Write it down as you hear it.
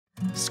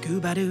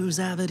Scoobadoo,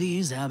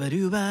 zabadoo,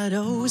 zabadoo,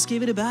 bado,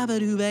 skibidi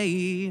babadoo,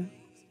 bay.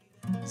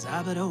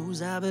 Zabadoo,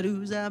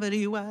 zabadoo,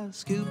 zabadoo,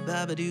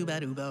 scoobabadoo,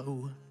 badoo,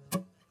 bo.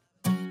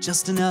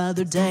 Just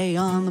another day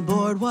on the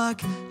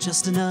boardwalk,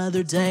 just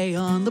another day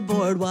on the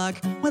boardwalk.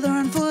 Whether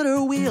on foot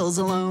or wheels,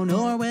 alone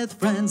or with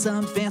friends,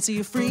 I'm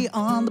fancy free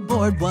on the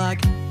boardwalk.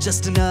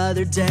 Just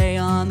another day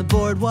on the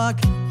boardwalk,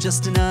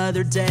 just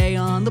another day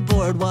on the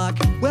boardwalk.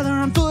 Whether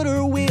on foot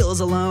or wheels,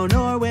 alone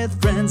or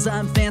with friends,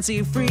 I'm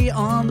fancy free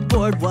on the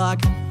boardwalk.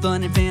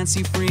 Fun and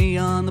fancy free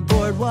on the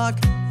boardwalk.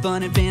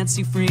 Fun and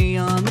fancy free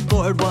on the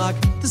boardwalk.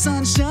 The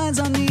sun shines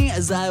on me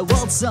as I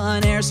waltz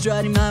on air,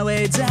 strutting my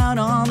way down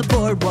on the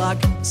boardwalk.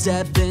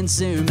 Step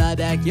into my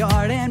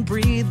backyard and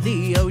breathe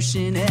the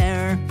ocean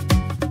air.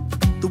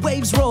 The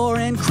waves roar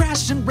and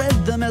crash in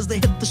rhythm as they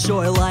hit the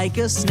shore like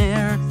a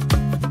snare.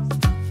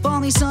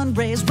 Falling sun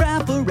rays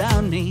wrap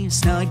around me,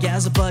 snug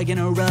as a bug in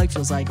a rug,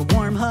 feels like a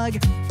warm hug.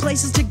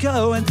 Places to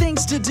go and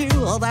things to do,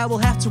 all that will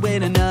have to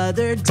wait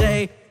another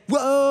day.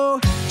 Whoa,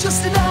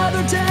 just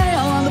another day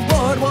on the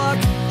boardwalk,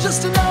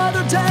 just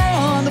another day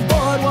on the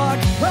boardwalk.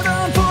 Whether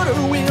on foot or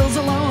wheels,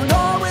 alone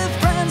or with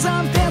friends,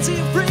 I'm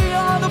fancy free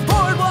on the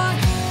boardwalk.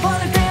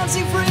 Fun and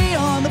fancy free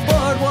on the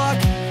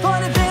boardwalk.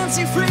 Fun and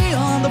fancy free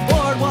on the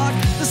boardwalk.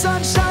 The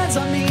sun shines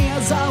on me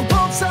as I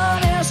waltz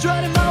on air,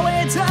 strutting my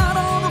way down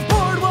on the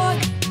boardwalk.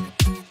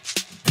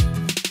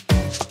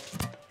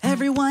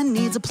 Everyone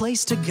needs a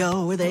place to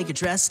go where they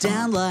could rest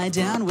down, lie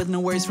down with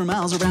no worries for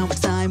miles around, where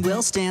time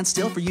will stand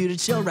still for you to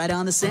chill right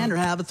on the sand or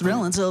have a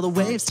thrill until the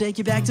waves take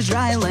you back to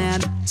dry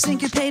land.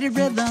 Syncopated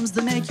rhythms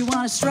that make you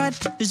want to strut.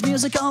 There's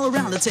music all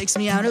around that takes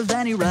me out of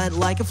any rut.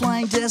 Like a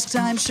flying disc,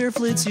 time sure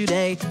flew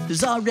today.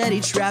 There's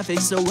already traffic,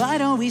 so why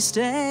don't we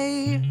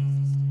stay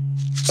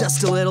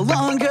just a little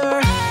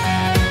longer?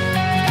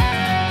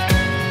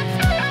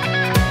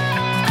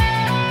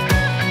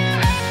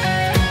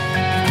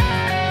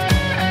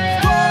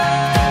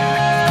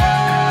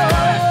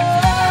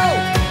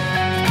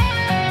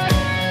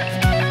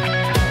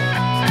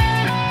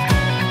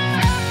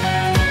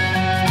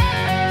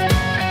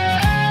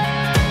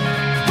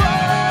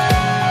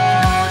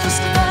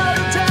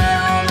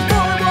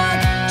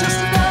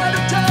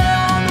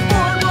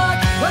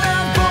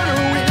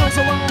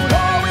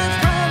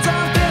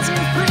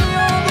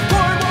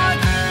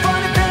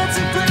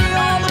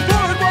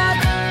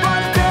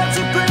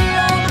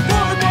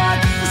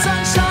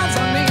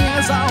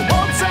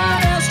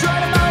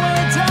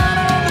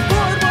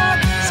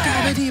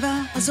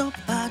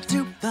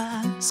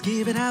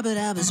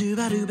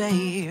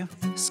 Skibidi-abba-dabba-zoo-ba-doo-bay.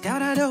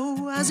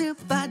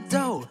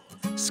 Skibidi-do-a-zoo-ba-do.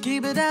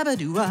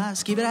 Skibidi-abba-doo-a,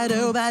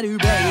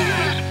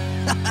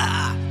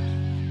 skibidi-do-ba-doo-bay.